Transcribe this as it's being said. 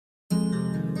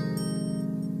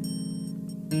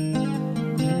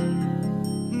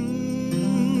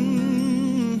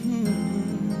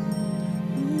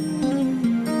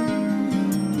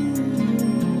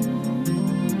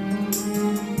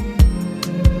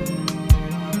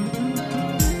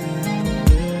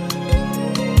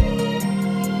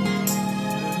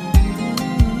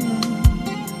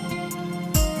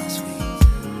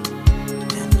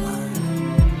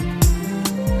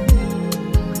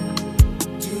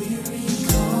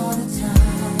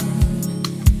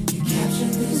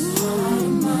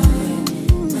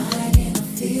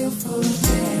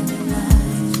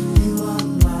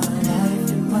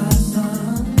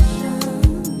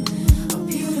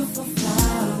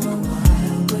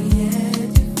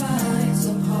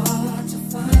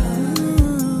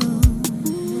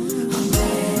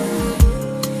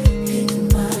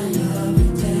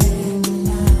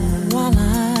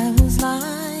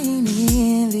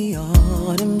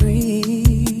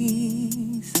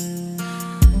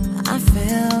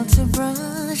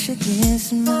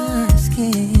Against my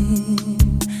skin,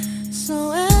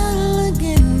 so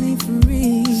elegantly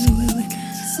free,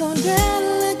 so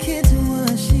delicate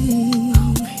was she,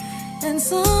 and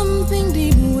something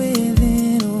deep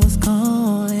within was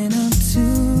calling out to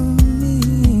me.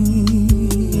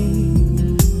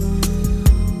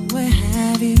 Where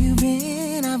have you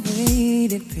been? I've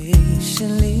waited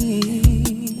patiently.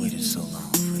 Waited so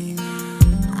long for you.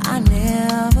 I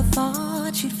never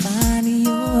thought you'd find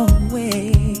your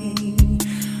way.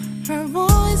 Her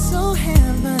voice so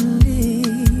heavenly,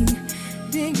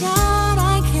 dear God,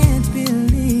 I can't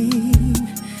believe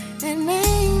an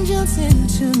angel sent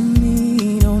to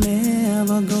me. Don't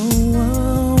ever go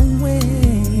away.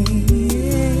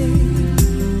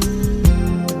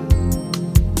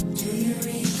 Do you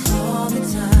recall the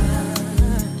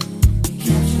time you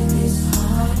captured this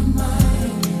heart of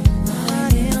mine?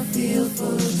 Lying in a field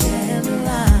full of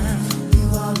dandelions. You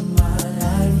are my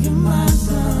life, you're my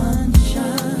sunshine.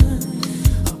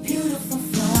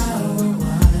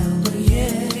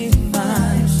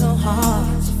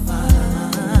 Hard to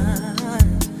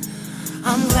find.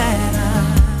 I'm glad I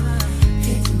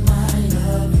picked my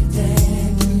lovely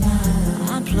dandelion.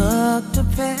 I plucked a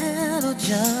petal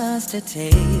just to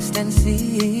taste and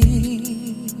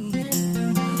see.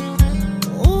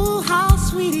 Oh, how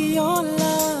sweet your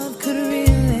love could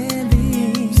really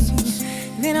be.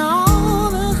 Then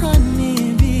all the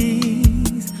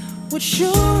honeybees would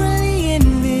surely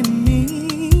envy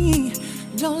me.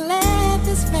 Don't let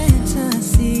this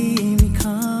fantasy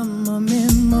become a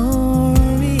memory.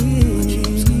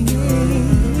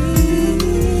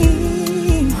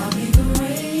 I'll be the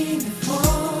rain that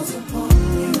falls upon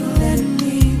you. Let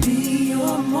me be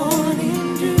your morning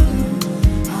dew.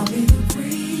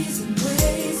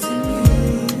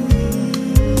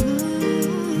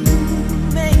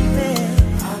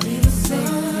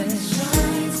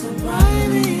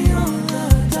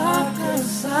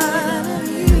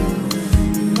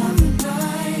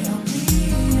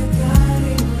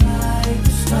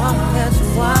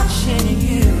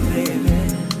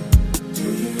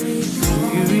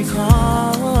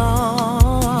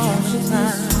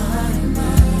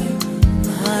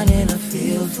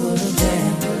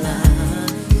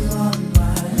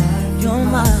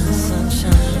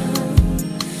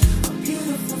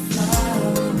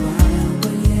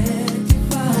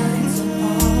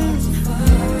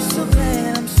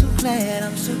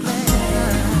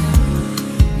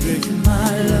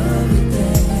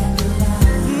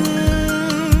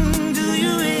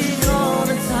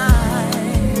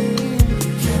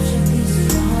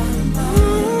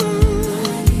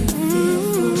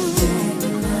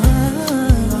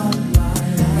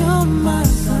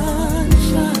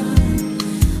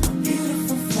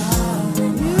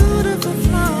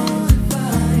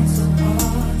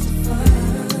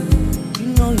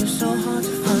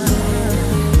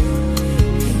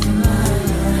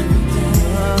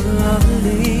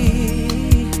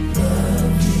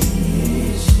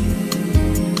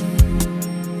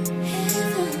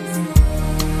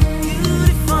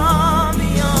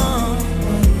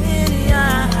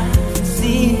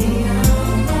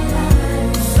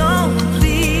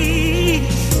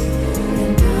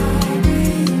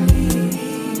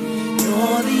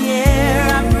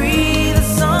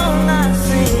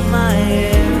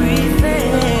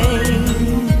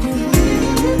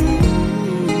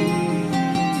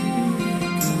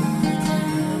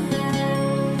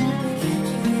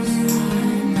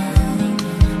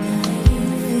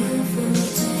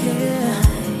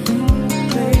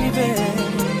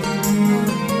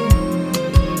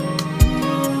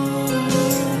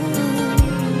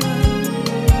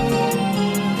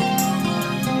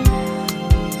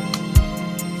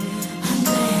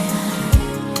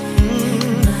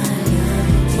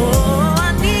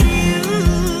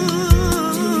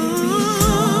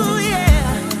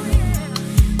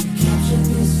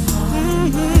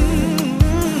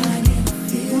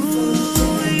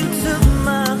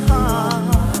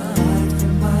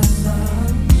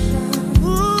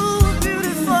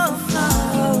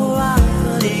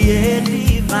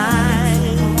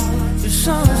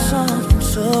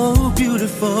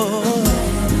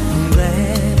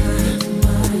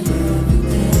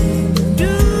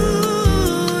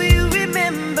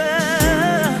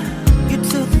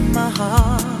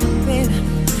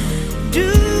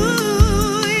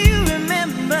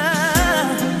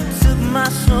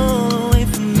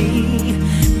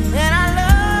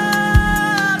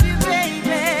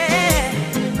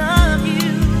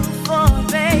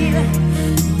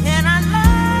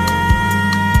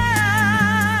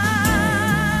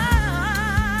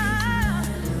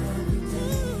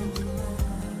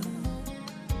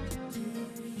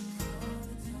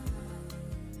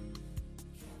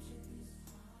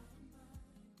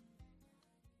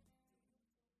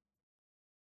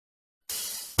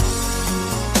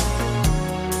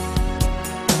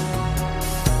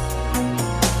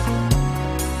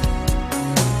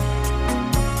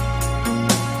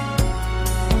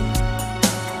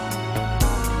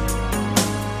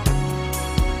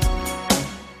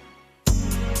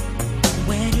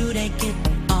 get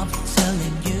off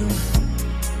telling you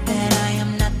that I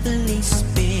am not the least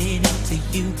bit into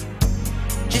you?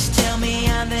 Just tell me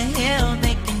how the hell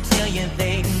they can tell you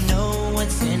they know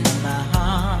what's in my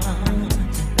heart.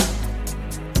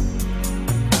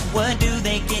 What do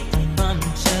they get from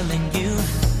telling you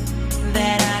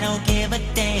that I don't give a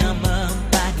damn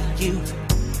about you?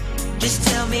 Just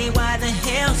tell me why the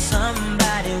hell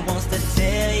somebody wants to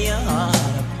tear your heart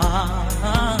apart.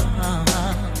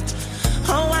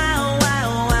 Oh, why, oh, why,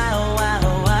 oh, why, oh, why,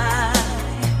 oh, why?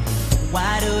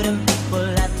 Why do them people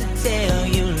have to tell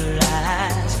you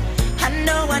lies? I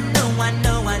know, I know, I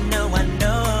know, I know, I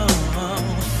know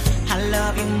I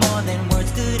love you more than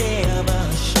words could ever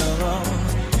show.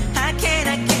 I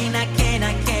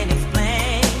can't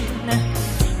explain.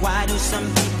 Why do some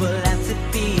people have to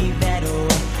be that way?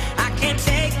 I can't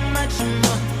take much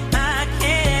more. I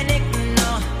can't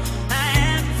ignore. I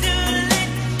have to let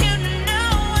you know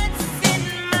what's in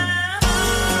my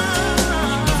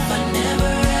heart. If I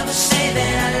never ever say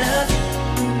that I love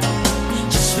you,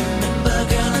 just remember,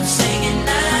 girl, I'm saying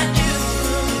I do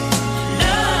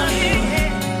love you.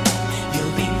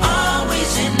 You'll be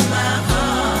always in my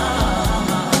heart.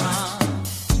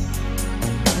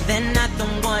 They're not the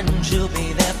ones who'll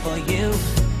be there for you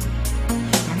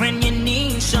when you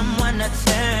need someone to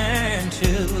turn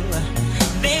to.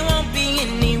 They won't be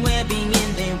anywhere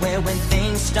when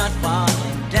things start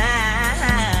falling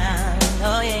down.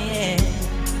 Oh yeah, yeah.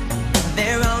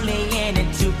 They're only in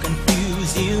it to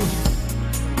confuse you,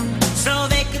 so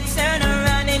they could turn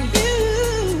around and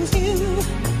use you.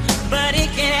 But it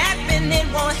can happen, it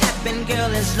won't happen,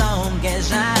 girl, as long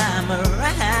as I'm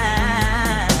around.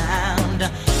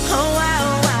 Oh, why,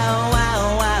 oh, why, oh, why,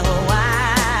 oh, why, oh, why?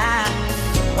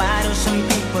 Why do some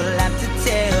people have to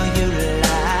tell you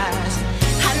lies?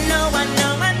 I know, I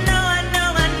know, I know, I know,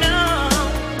 I know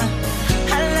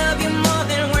I love you more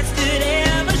than words could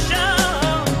ever show.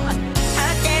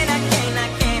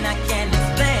 I can't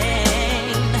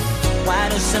explain. Why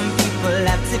do some people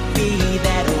have to be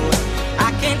that way? I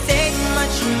can't take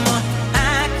much more.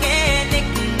 I can't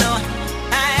ignore.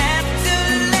 I have to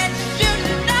let you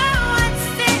know what's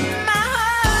in my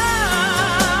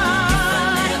heart.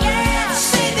 Yeah,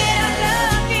 say that I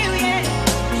love you, yeah.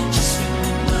 Just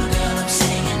remember, girl, I'm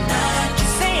saying I do.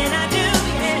 Saying I do,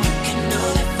 yeah. You can know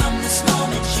that from this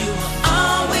moment you are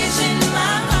always in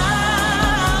my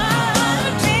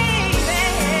heart, baby.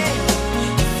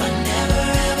 If I never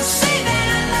ever say that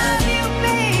I love you,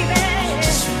 baby,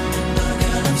 just remember,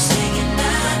 girl, I'm saying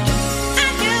I do. I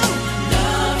do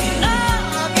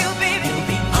love you, baby. You'll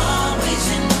be always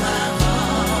in my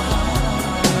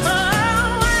heart. Oh,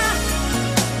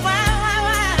 why,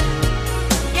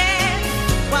 yeah?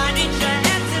 Why did you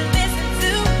have to listen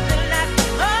to the lies?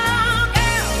 Oh,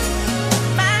 girl,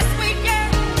 my sweet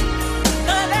girl,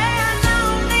 'cause there's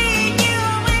only you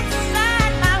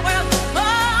inside my world.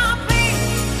 Oh,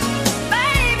 please,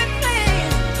 baby,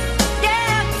 please,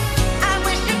 yeah. I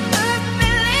wish you could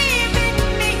believe in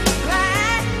me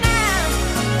right now.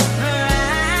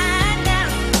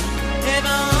 If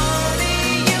only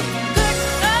you could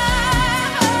know.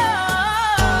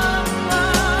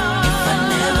 If I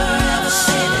never ever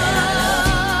say that I love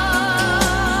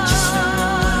you, just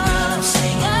remember, girl, I'm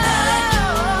saying I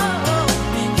do.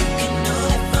 You can know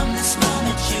that from this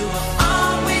moment you are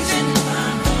always in my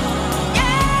heart.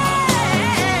 Yeah.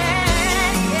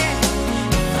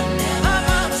 If I never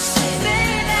ever say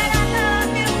that I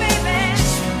love you, baby,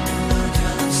 just remember,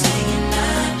 girl, I'm saying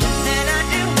I do. And I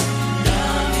do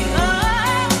love you.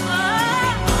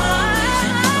 Always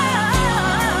in my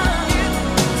heart.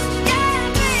 Yeah,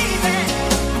 baby.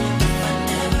 If I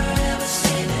never ever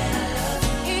say that I love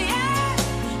you,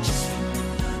 yeah, just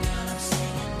remember, girl, I'm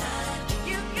saying I do.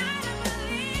 You gotta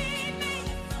believe me.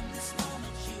 From this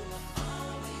moment you are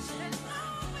always in my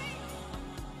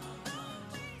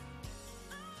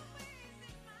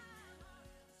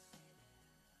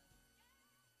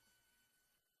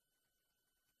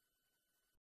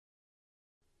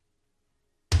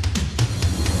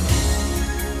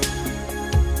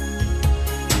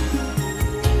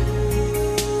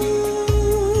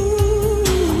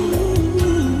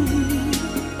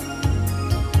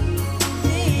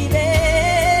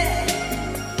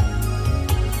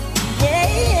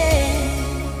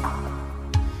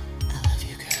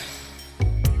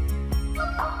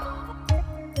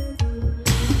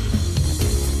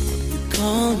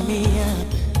called me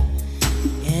up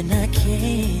and I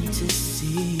came to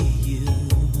see you.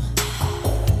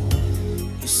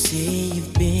 You say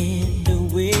you've been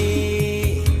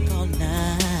awake all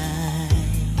night.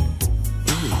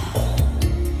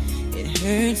 It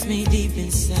hurts me deep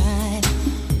inside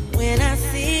when I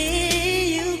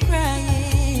see you cry.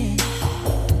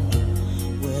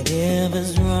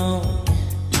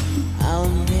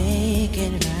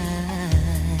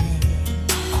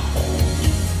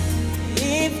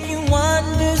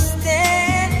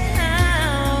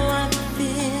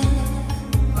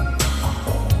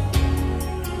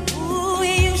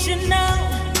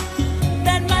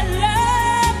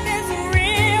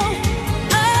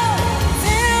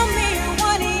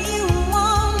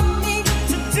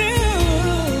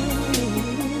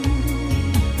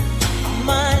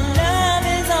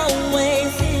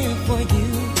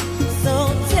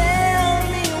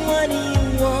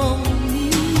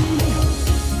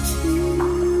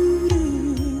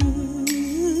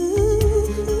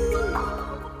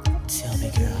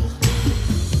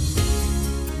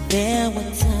 There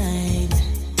were times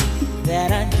that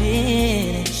I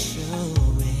didn't show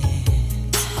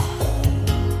it,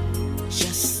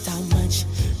 just how much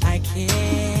I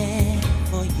care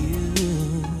for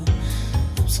you.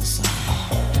 I'm so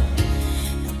sorry.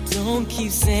 Now don't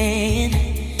keep saying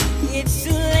it's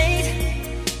too late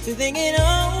to think it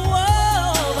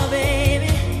over,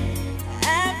 baby.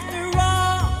 After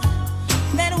all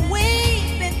that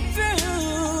we've been through,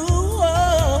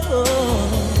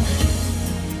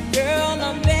 girl,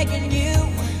 I'm begging you,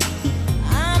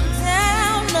 I'm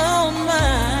down on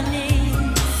my knees.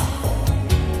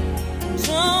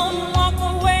 Don't walk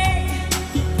away,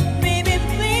 baby,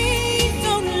 please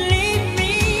don't leave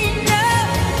me. No,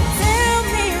 tell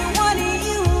me, what do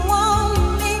you want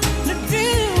me to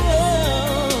do?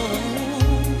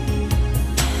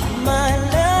 My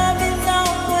love is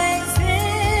always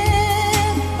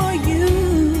here for you.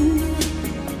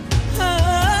 Oh,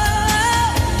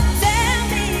 tell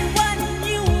me what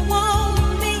you want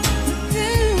me to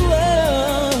do.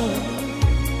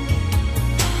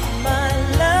 My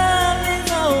love is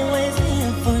always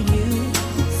here for you.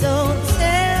 So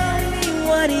tell me,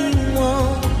 what do you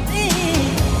want me?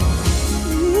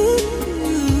 Ooh.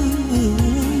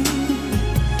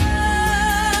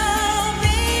 Oh,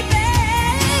 baby,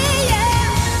 yeah.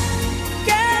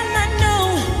 Girl, I know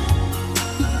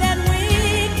that we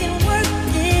can work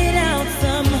it out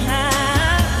somehow.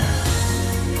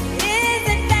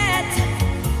 Isn't that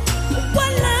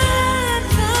what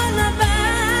love's all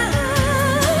about?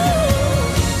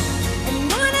 I'm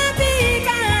gonna be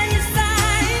by your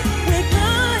side. We're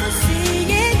gonna see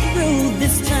it through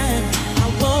this time. I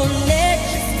won't let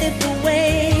you slip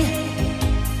away.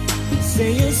 Say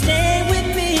you'll stay with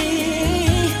me.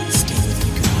 Stay with me,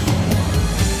 girl.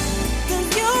 'Cause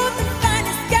you're the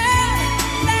finest girl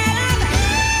that I've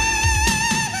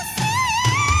ever seen.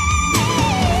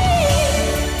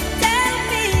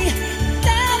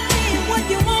 Tell me what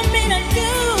you want me to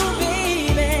do,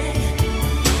 baby.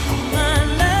 My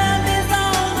love is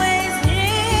always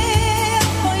here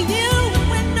for you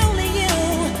and only you.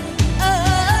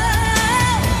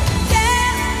 Oh,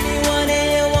 tell me, what do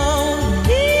you want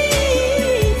me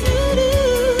to do?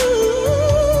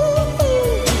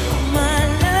 My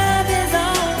love is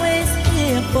always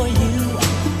here for you.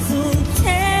 So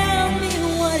tell me,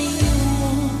 what do you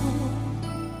want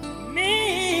me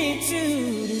to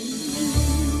do?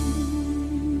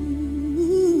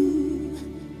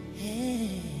 Hey,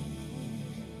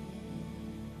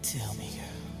 tell me,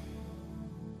 girl.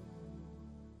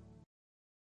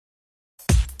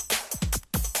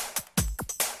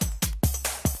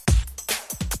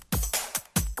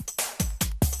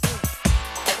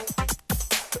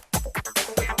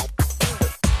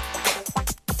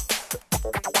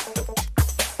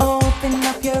 Open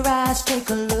up your eyes, take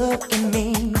a look at me.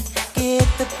 Get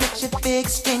the picture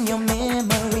fixed in your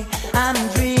memory. I'm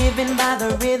driven by the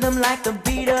rhythm like the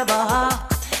beat of a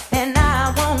heart, and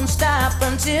I won't stop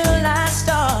until I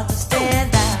start to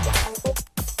stand out.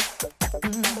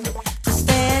 To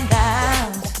stand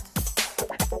out.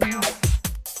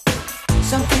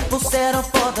 Some people settle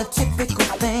for the typical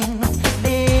thing,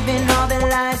 living all their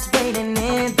lives waiting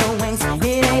in the wings.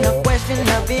 It ain't a question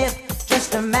of if,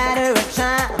 just a matter of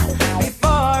time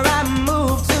before I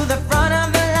move to the front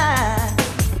of the line.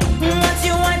 Once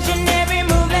you're watching every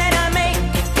move that I make,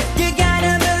 you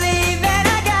gotta believe that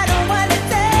I got what it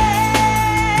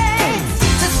takes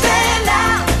to stand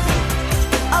out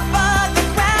above the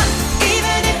crowd.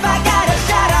 Even if I gotta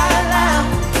shout out loud,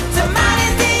 so mine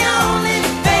is the only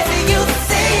face that you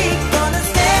see. Gonna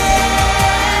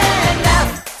stand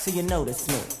out so you notice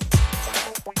me.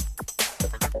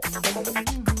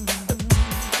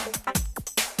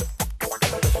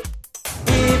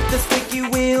 If the squeaky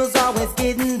wheels always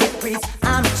getting the grease,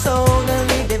 I'm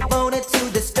totally devoted to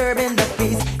disturbing the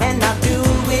peace, and I'll do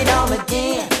it all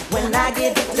again when I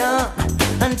get done,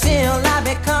 until I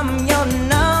become your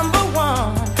number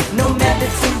one. No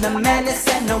method to the madness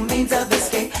and no means of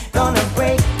escape. Gonna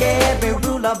break every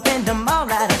rule or bend them all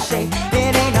out of shape.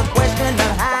 It ain't a question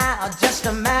of how, just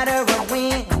a matter of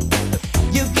when.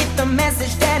 You get the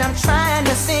message that I'm trying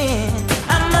to send.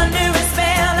 I'm under a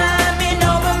spell, I'm in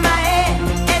over my head,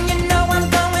 and you know I'm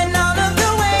going all of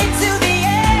the way to the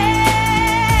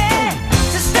end.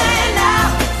 To stand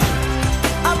out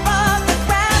above the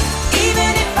crowd,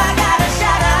 even if I gotta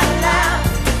shout out loud.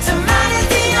 So mine is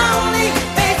the only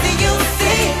face that you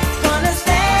see. Gonna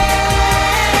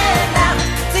stand out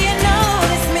so you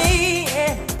notice me.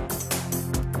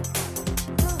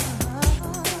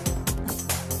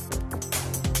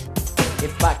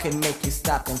 If I could make you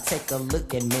stop and take a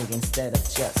look at me instead of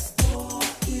just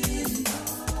walking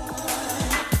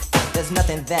by. There's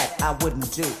nothing that I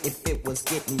wouldn't do if it was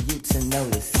getting you to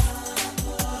notice.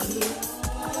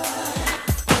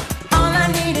 All I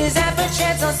need is half a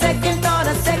chance, a second thought,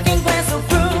 a second glance of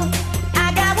proof.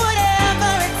 I got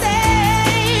whatever it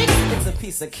takes. It's a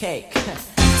piece of cake to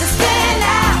stand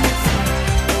out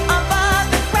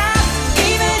above the crowd,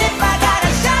 even if I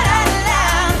gotta shout out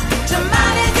loud.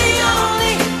 Tomorrow is the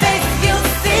only face you'll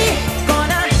see.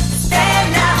 Gonna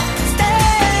stand out,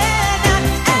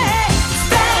 hey,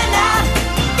 stand out,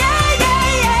 yeah, yeah,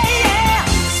 yeah, yeah,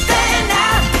 stand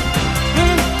out.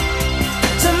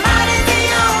 Tomorrow is the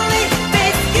only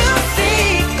face you'll see.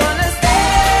 Gonna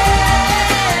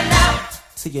stand out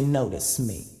till you notice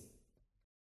me.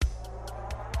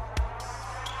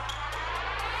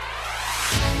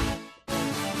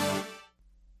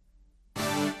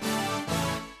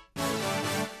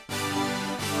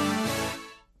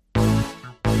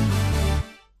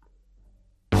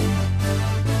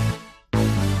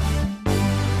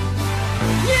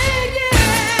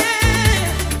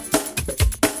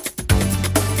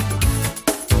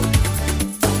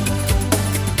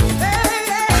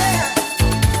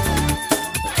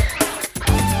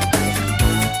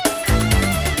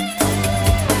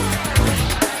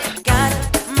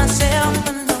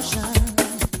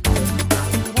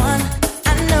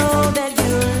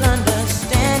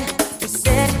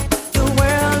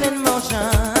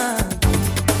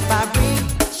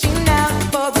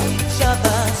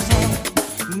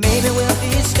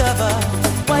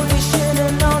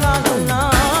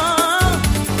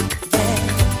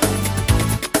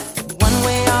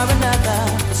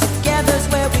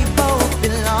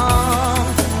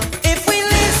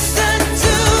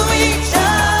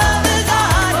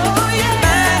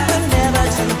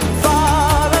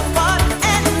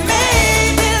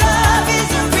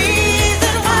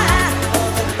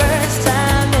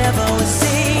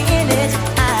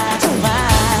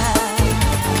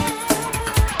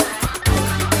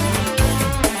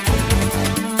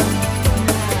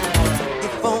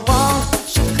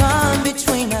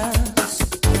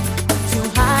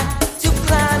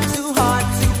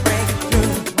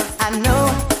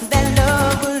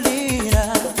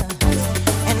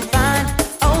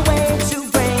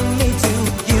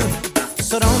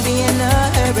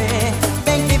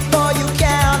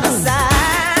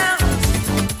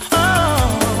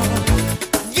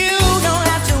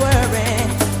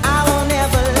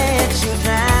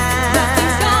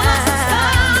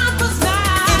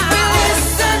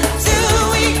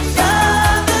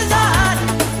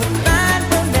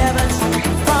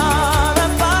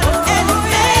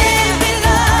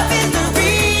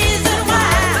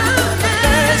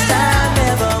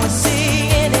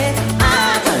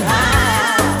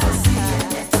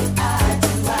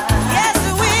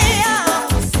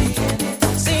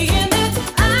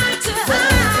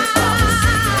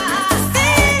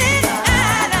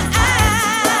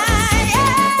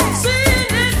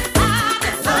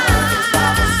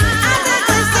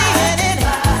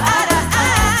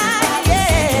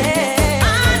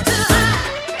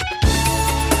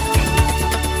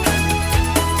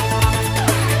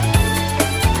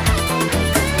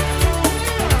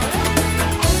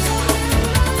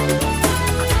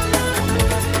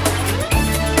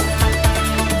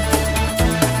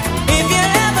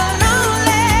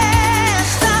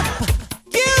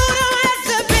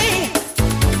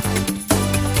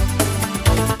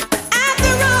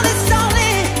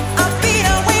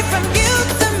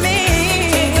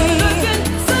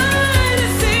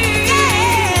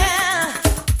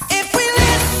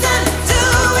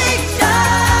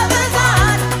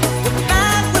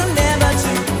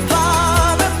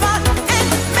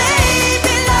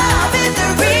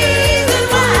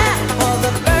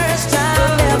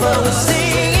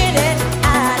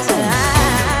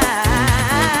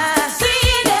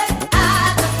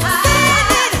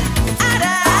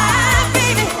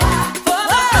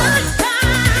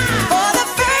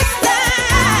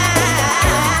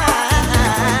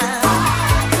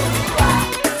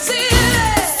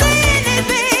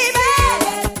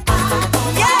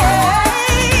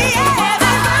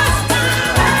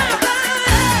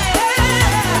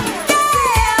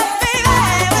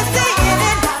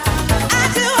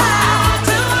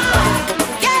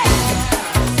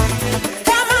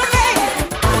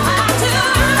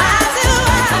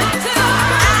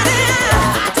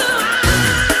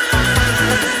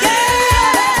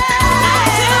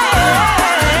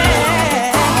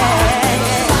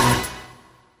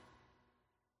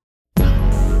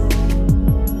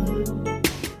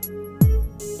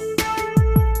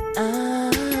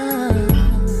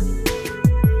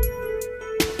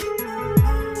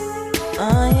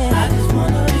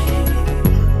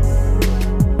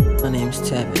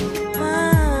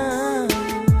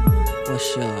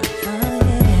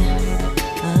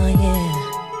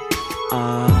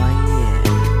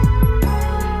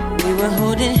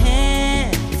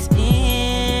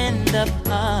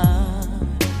 apart.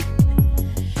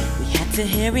 We had to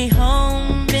hurry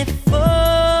home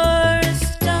before it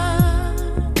starts.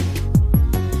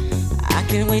 I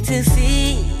can't wait to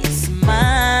see you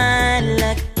smile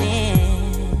again.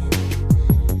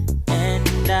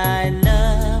 And I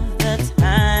love the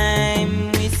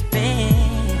time we spent.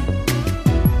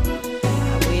 I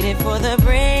waited for the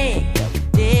break of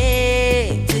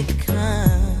day to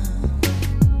come,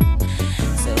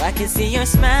 so I can see your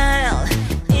smile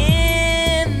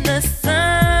in the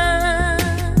sun.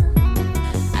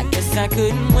 I guess I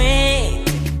couldn't wait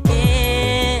to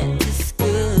get to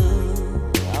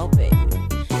school, oh baby,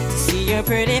 to see your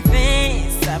pretty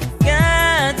face. I've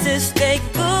got to stay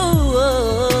cool.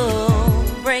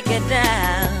 Break it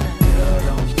down. Girl,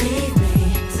 don't leave me.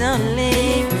 Don't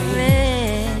leave me.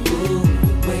 Ooh,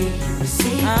 the way you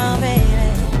receive oh, baby.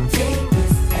 Don't take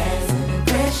this as an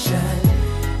aggression.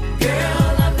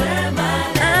 Girl, I've learned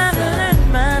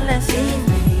my lesson. Leave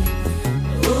me.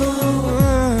 Ooh,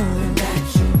 that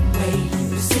you way you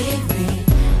receive me.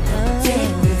 Don't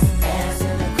take this as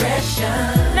an aggression.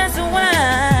 That's why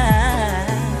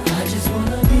I just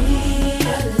wanna be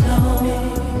alone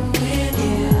with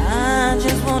you. I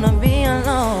just wanna be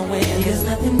alone with you. There's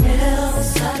nothing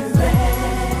else I'd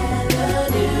rather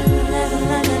do. There's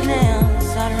nothing else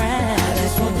I'd rather. I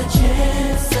just want the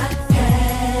chance I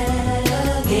had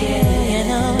again. You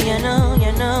know,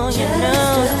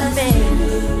 baby.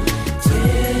 Tell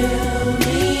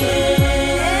me,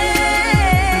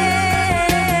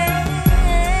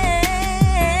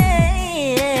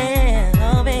 yeah,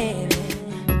 oh baby.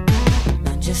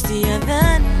 Not just the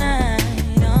other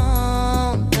night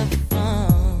on the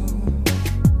phone,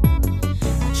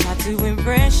 I tried to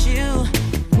impress you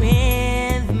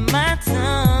with my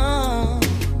tone.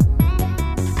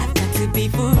 I've got to be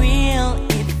for real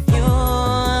if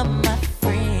you're my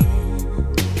friend.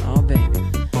 Oh baby.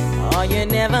 Oh, you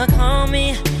never call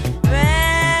me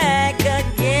back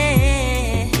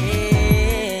again.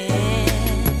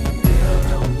 Girl,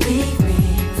 don't leave me.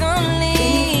 Don't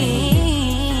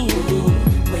leave. Ooh,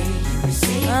 the way you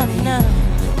receive me. No.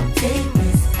 Don't take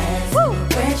this as an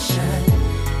aggression.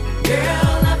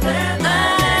 Girl, I've learned my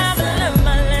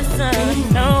lesson.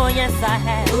 Oh, yes, I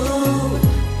have. Ooh,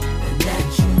 that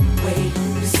you way you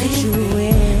receive me.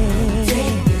 Don't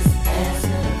take this as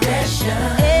an aggression.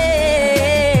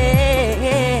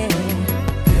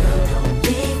 Girl, don't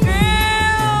leave me.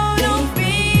 Girl, don't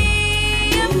be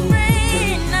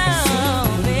afraid now,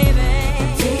 baby.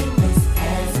 Don't take this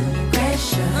as an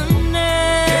aggression.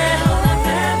 Girl, I've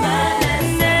learned my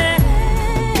lesson.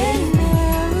 Leave me.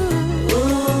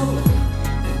 Ooh,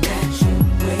 that you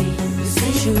way you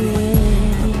receive me.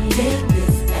 Don't take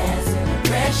this as an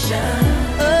aggression.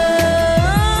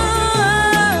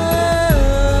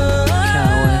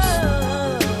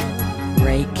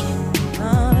 Breaking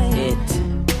it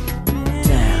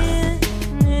down.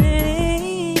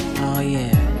 Oh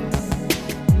yeah.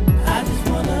 I just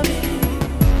wanna be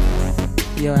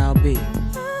your R&B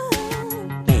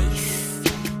bass.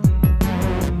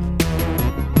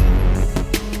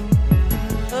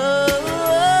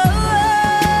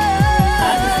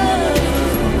 I just wanna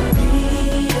be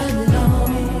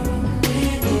alone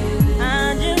with you. I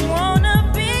just wanna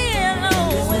be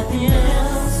alone with you.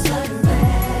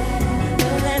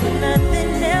 There's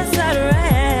nothing else I'd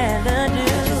rather do. I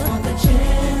just want the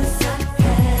chance I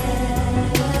had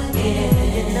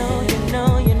again.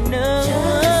 You know.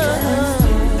 Just tell me,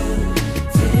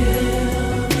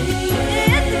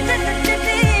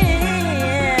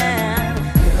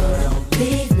 girl, don't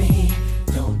leave me.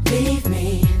 Don't leave me.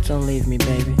 Don't leave me,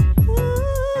 baby.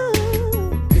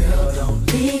 Girl, don't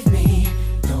leave me.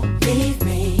 Don't leave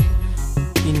me.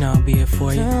 You know I'll be here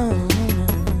for you.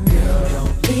 Girl,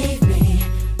 don't leave me.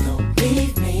 Don't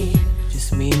leave me.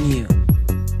 Just me and you.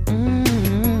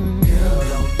 Girl,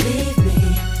 don't leave me.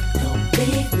 Don't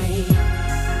leave me.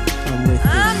 I'm with you.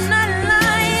 I'm not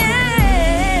lying.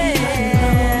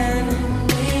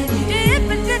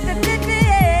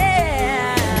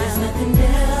 There's nothing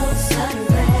else I'd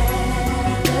rather.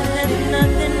 There's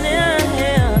nothing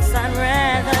else I'd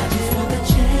rather. I just want the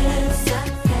chance I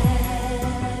had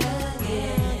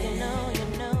again. You know.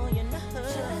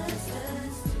 Just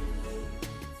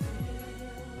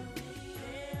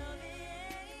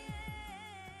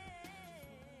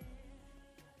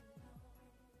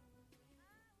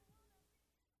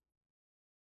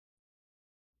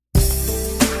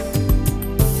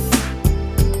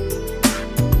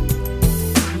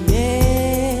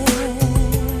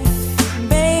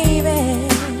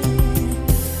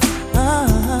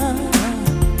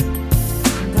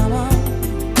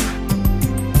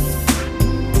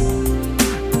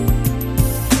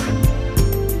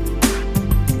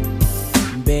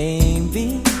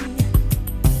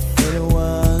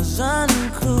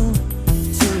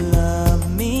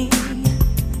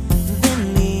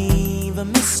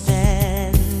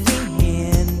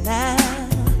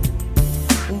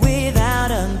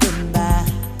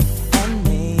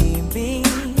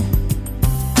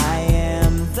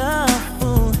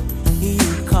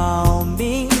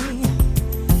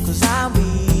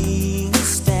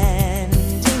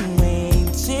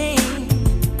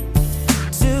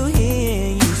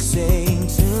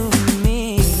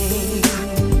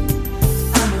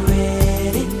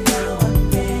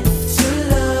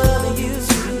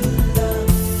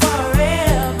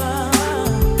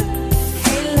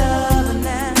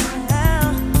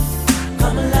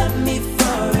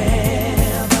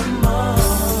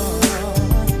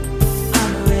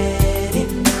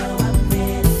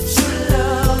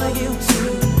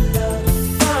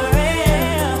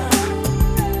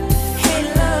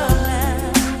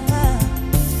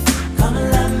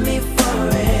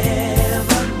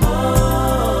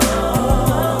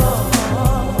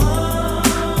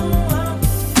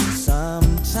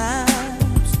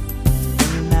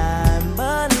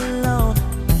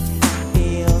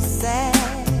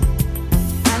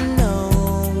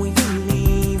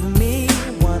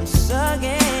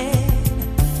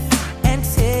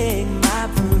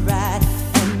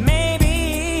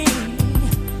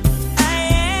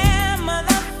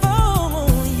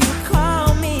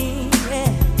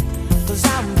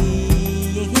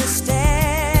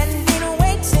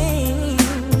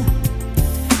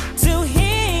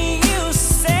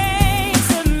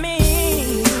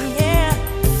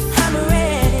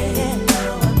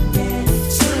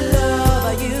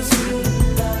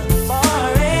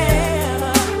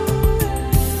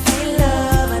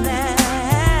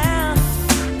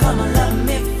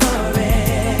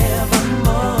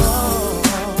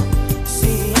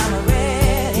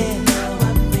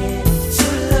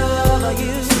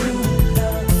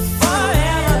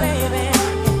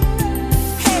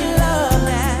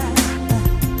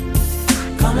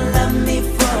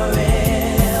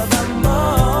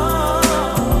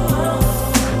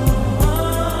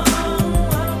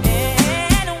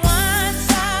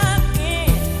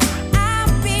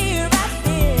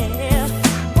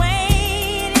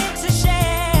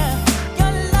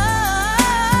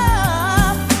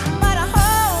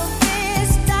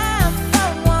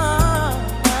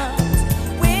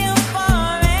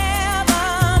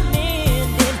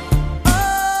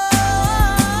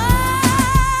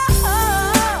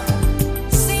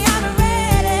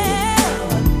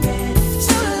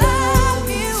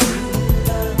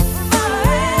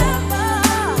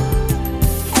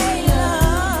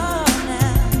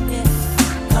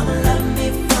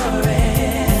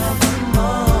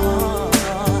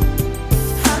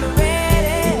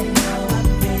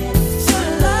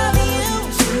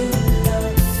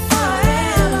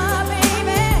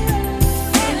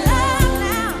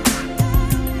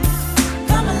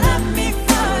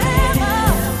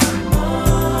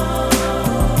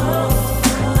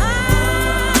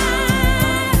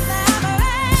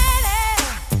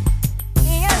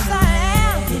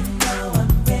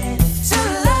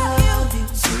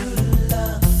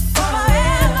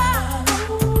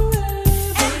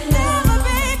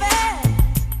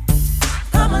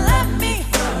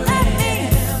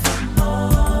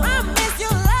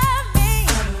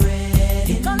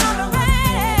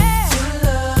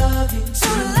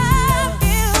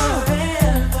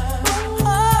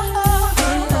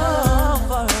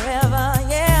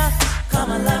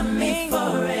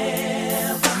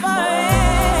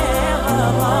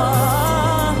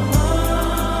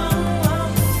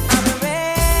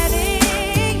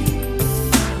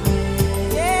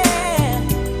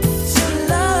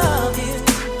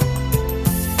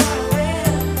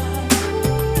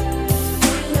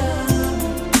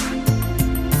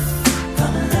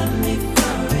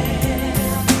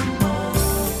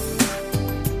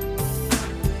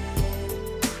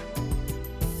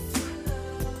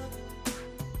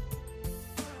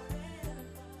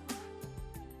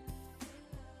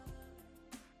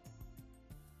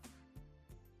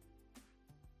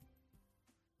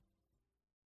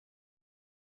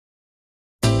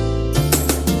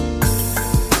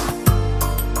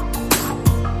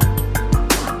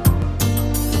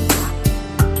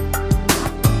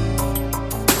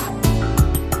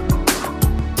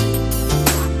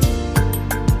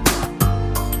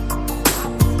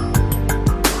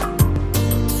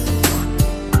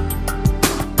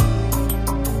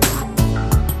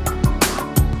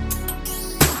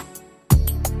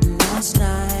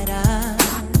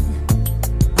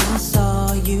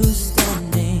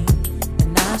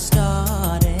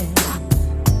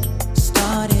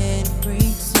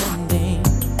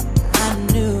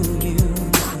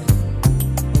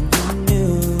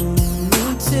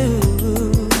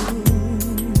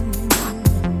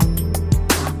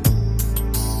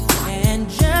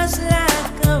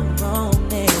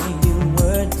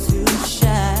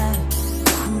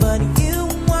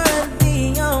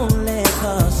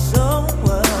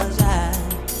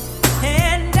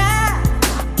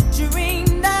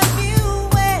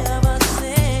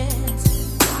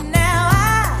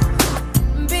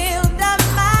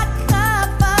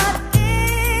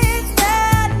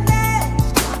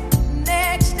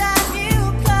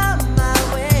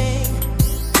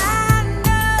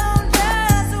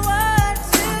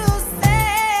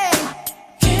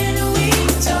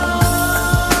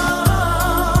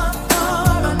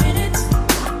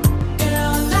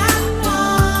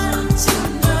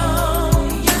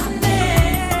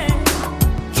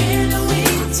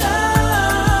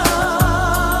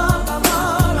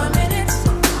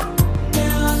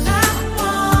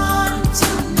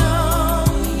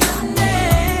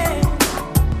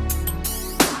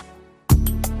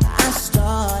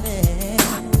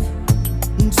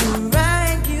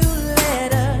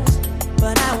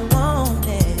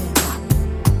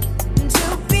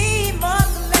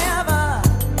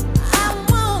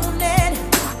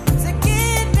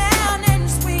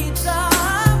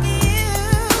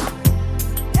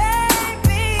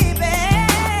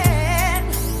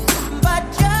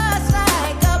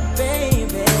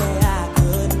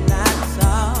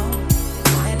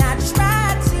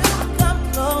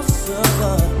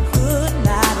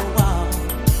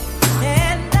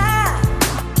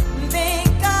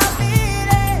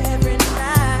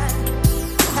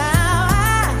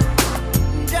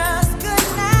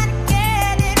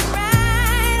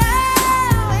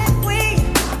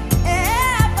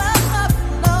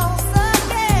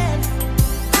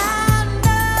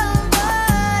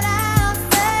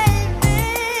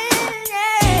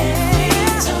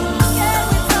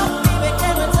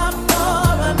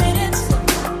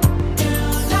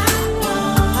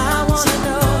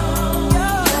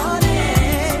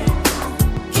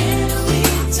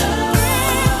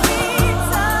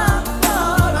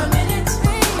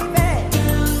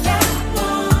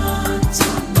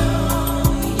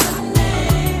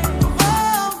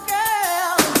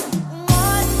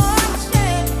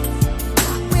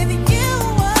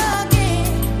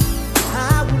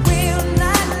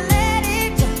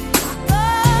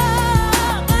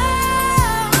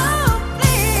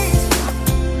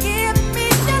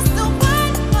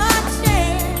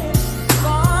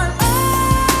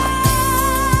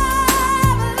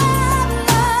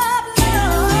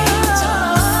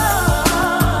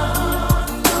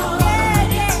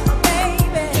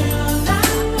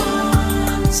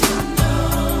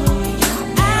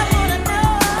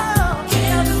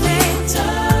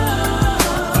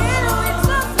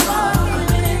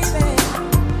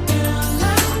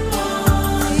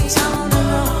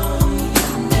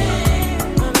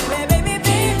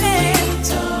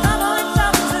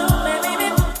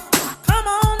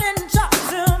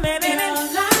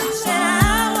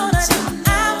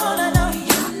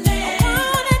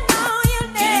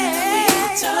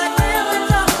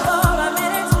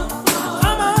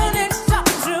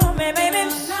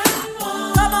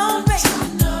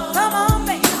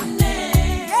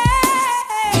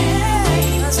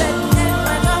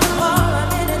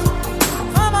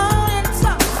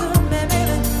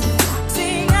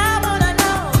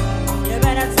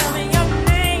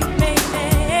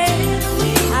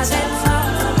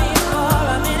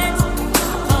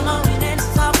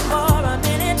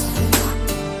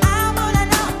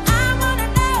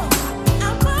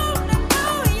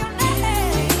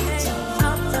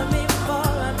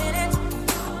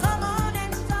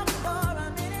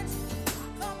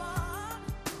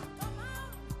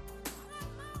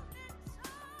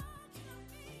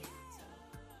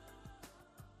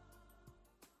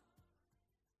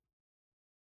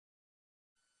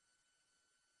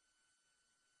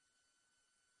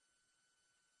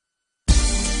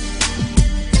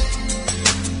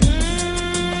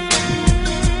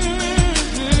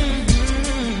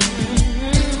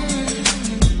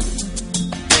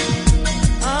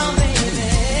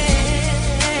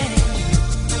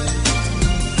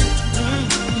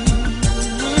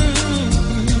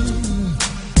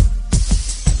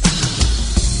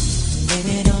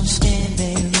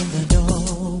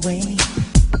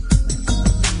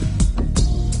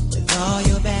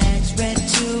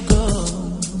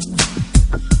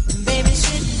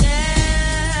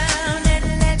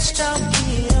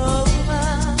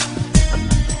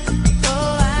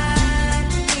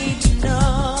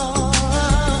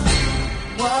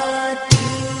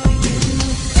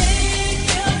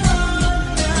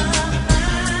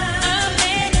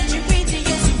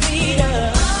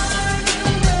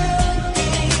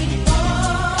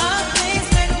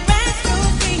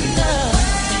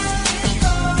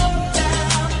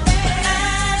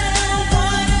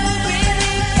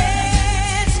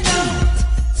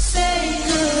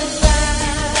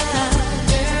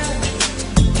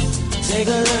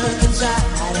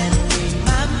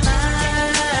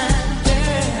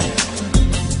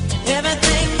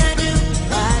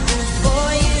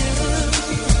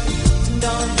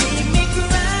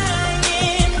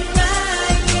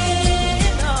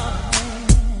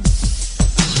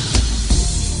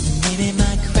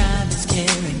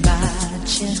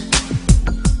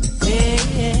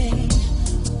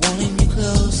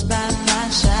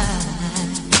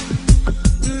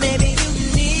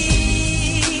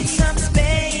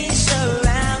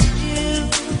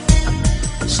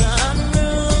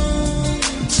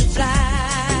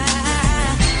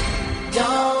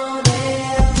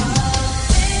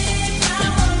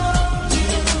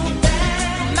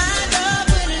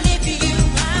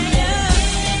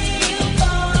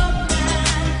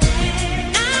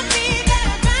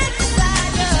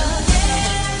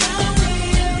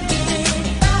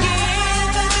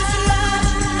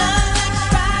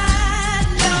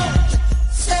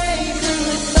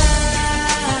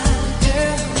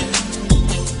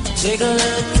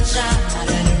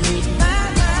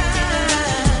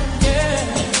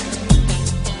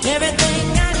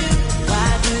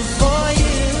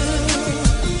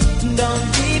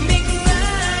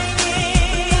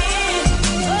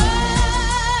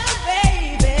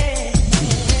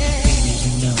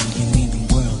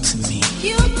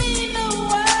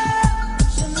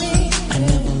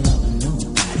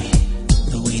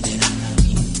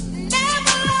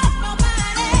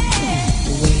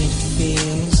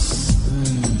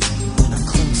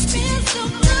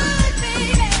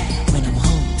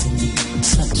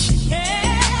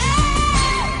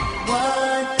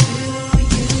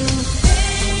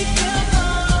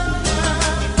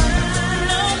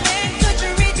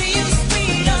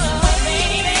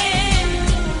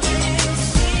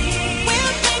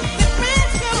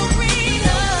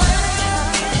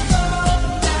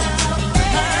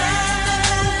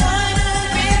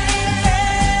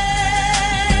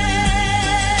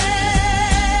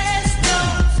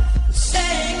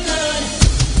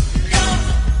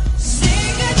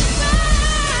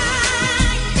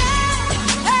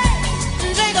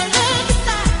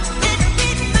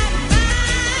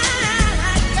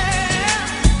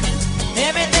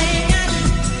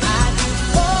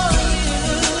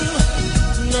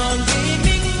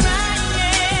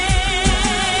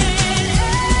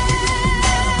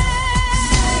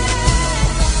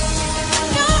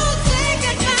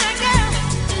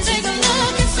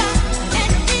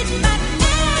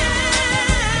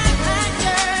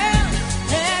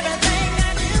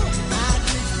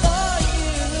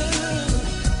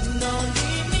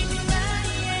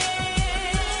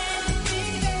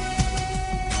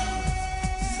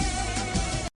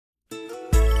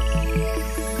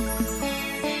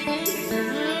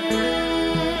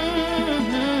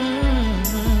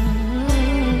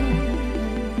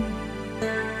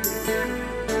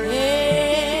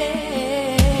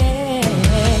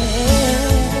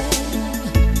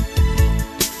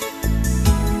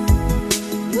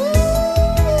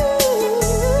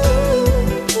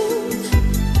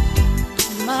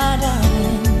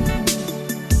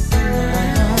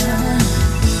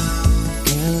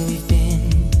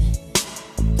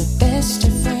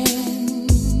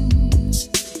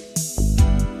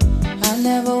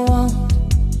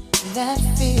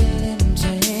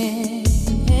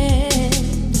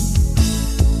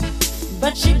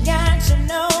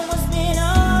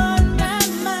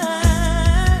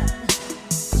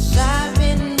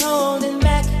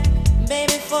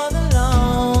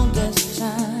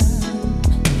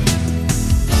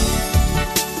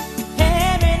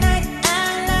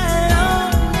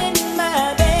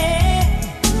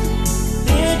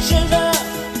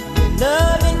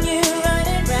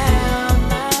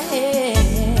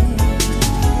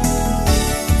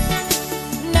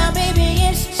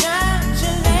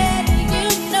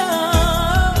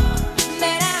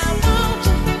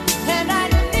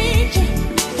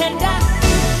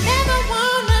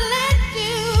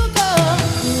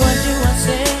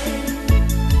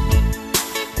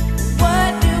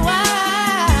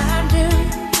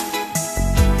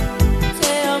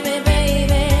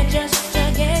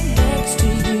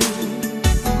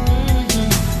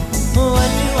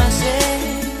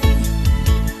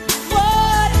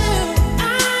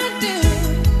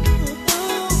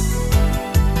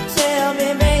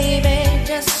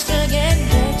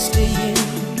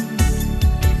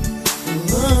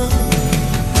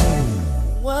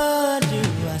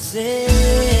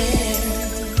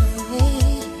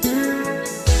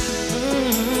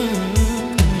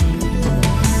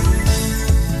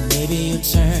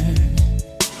turn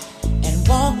and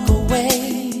walk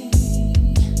away.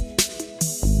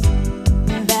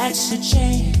 That's a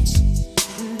chance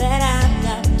that I've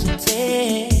got to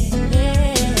take.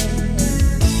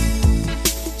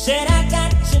 Said I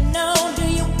got to know, do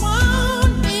you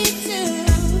want me to?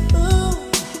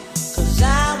 'Cause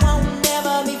I won't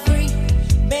never be free,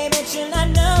 baby, till I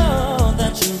know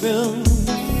that you're rude.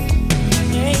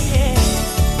 Yeah, yeah.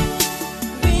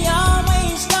 We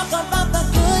always talk about the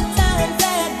good times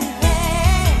that we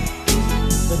had,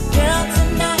 but girl,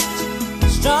 tonight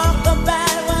let's talk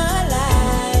about what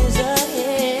lies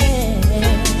ahead.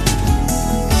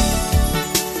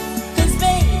 'Cause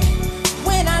baby,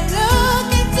 when I look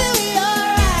into your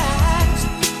eyes,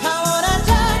 I wanna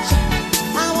touch you,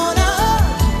 I wanna hug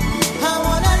you, I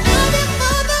wanna love you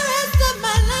for the rest of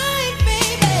my life,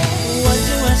 baby. What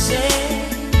do I say?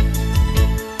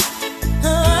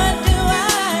 What do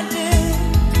I do?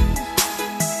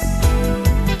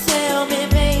 Tell me,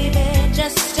 baby,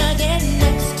 just to get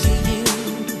next to you.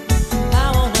 I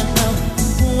wanna know,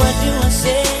 what do I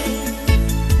say?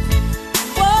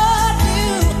 What do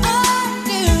I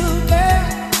do, girl?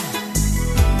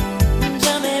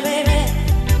 Tell me, baby,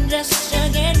 just to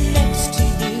get next to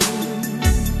you.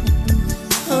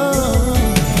 Oh,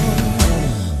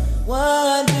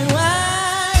 what do I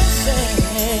say?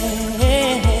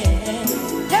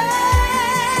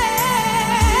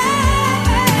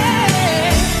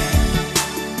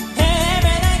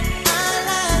 Every night I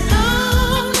lie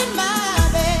alone in my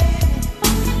bed,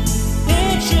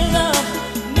 pictures of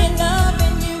me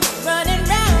loving you running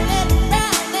round and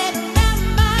round and round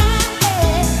my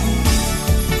head.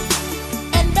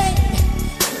 And baby,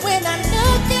 when I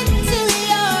look into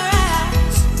your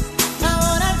eyes, I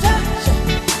wanna touch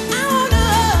you, I wanna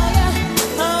hug you,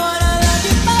 I wanna love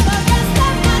you for the rest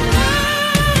of my life.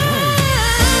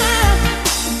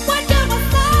 What do I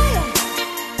say?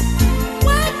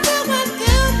 What do I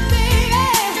do, baby?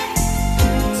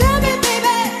 Tell me,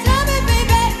 baby,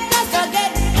 just to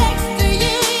get next to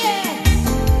you, yeah.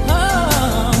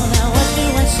 Oh, now what do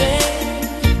I say?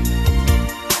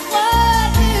 What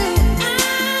do I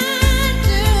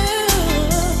do?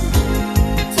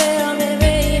 Tell me,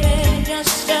 baby,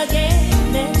 just to get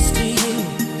next to you.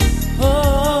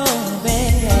 Oh,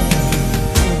 baby,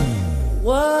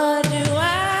 what do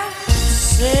I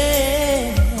say?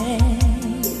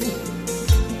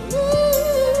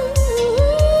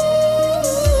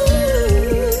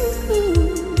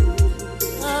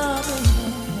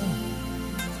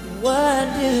 What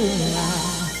do I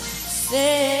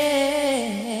say?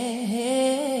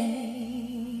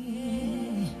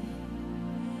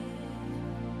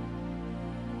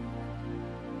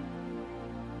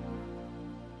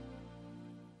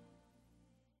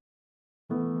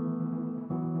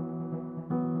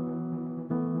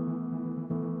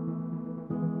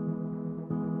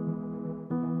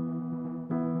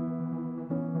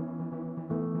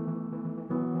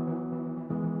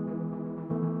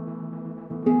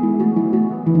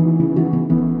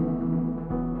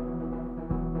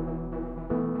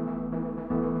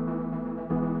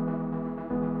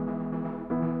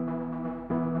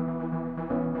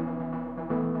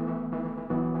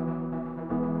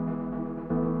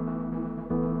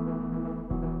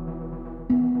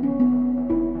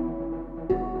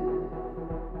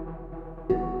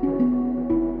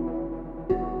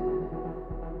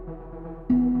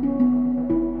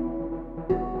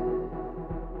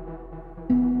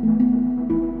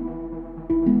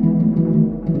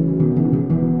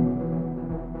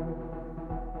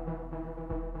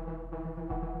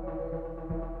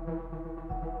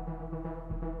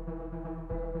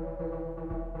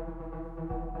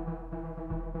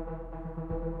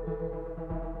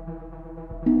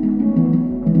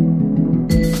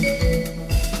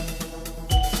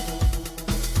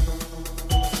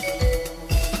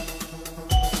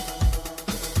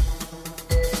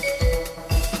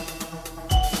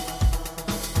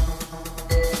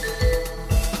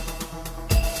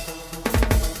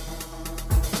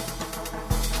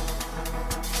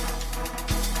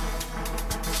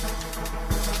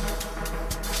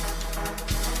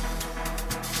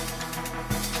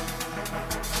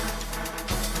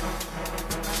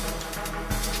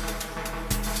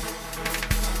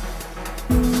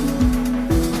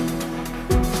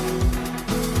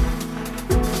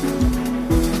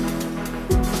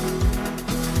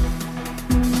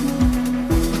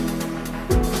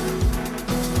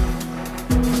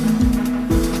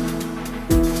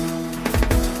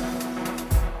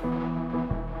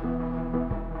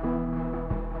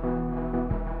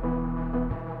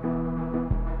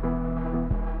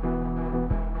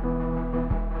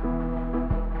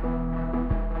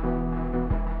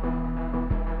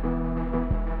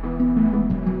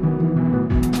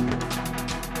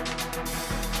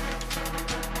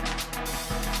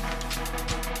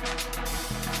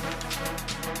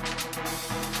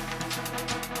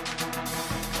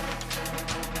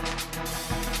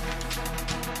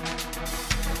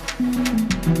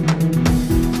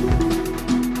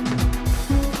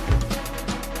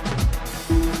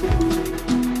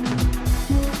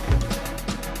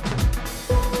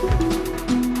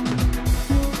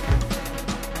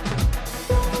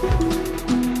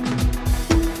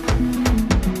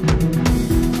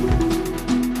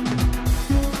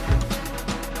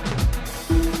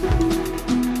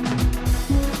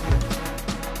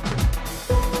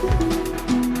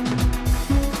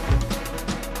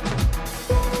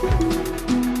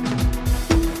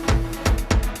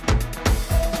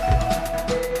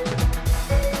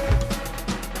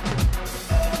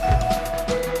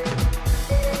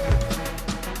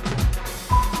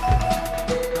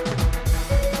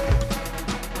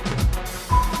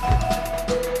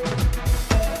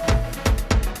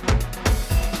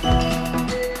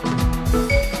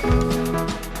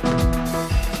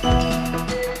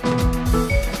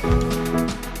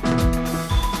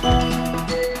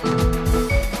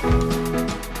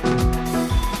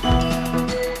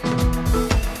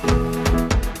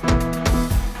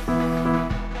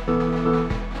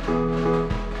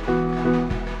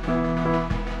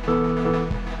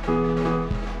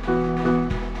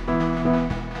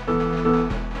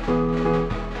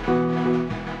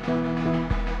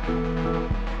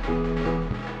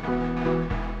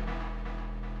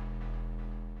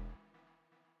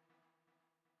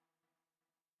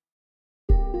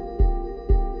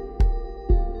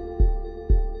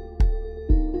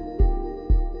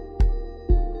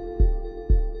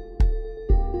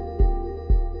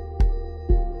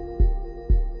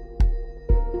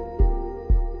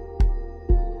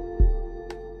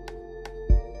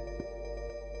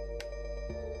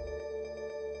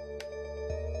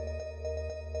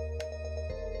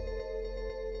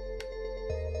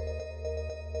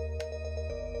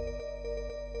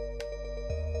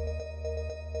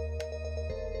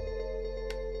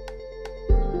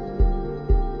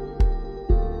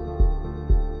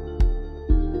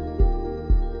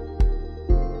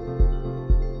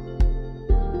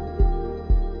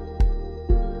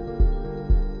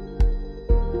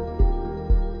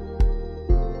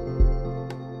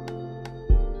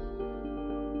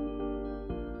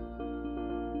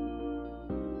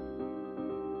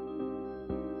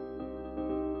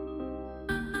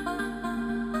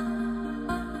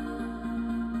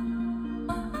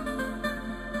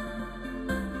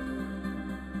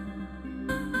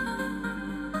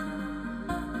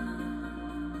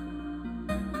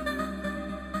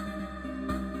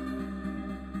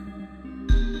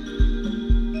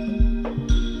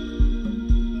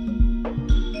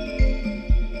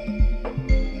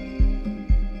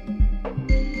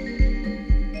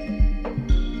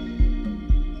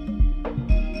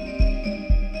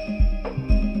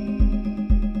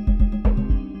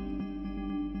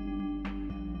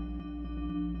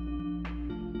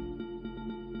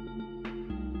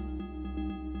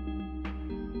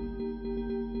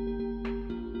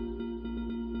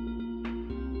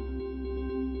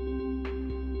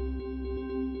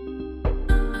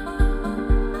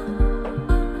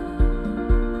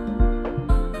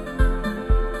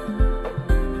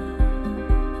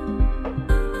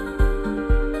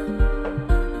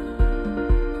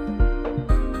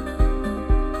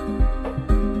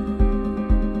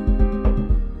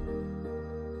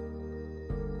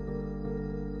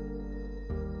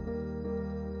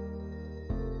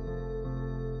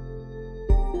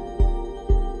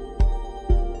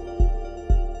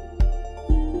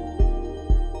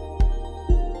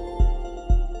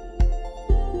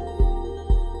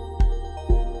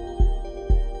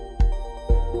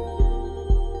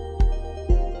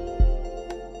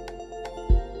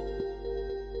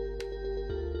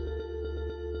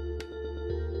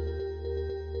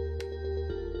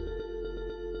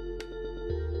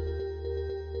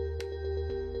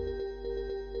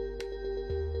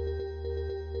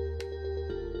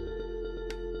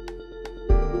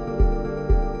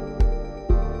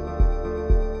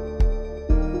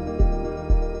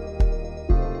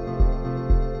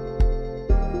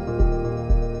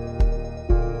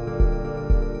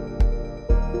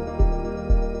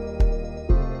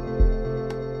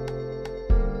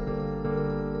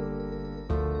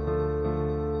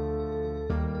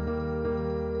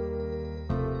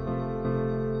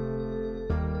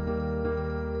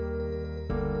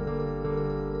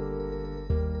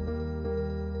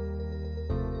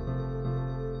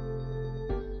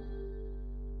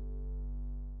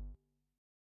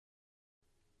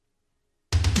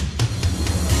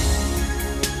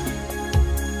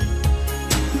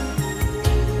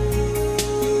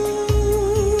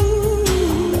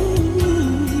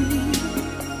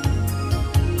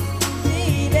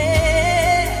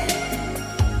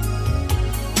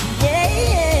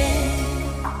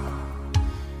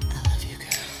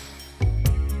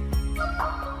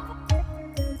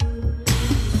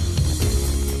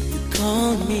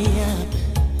 called me up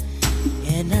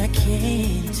and I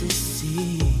came to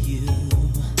see you.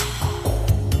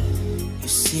 You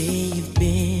say you've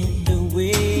been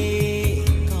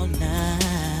awake all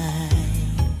night.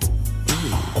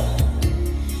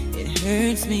 It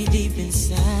hurts me deep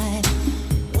inside.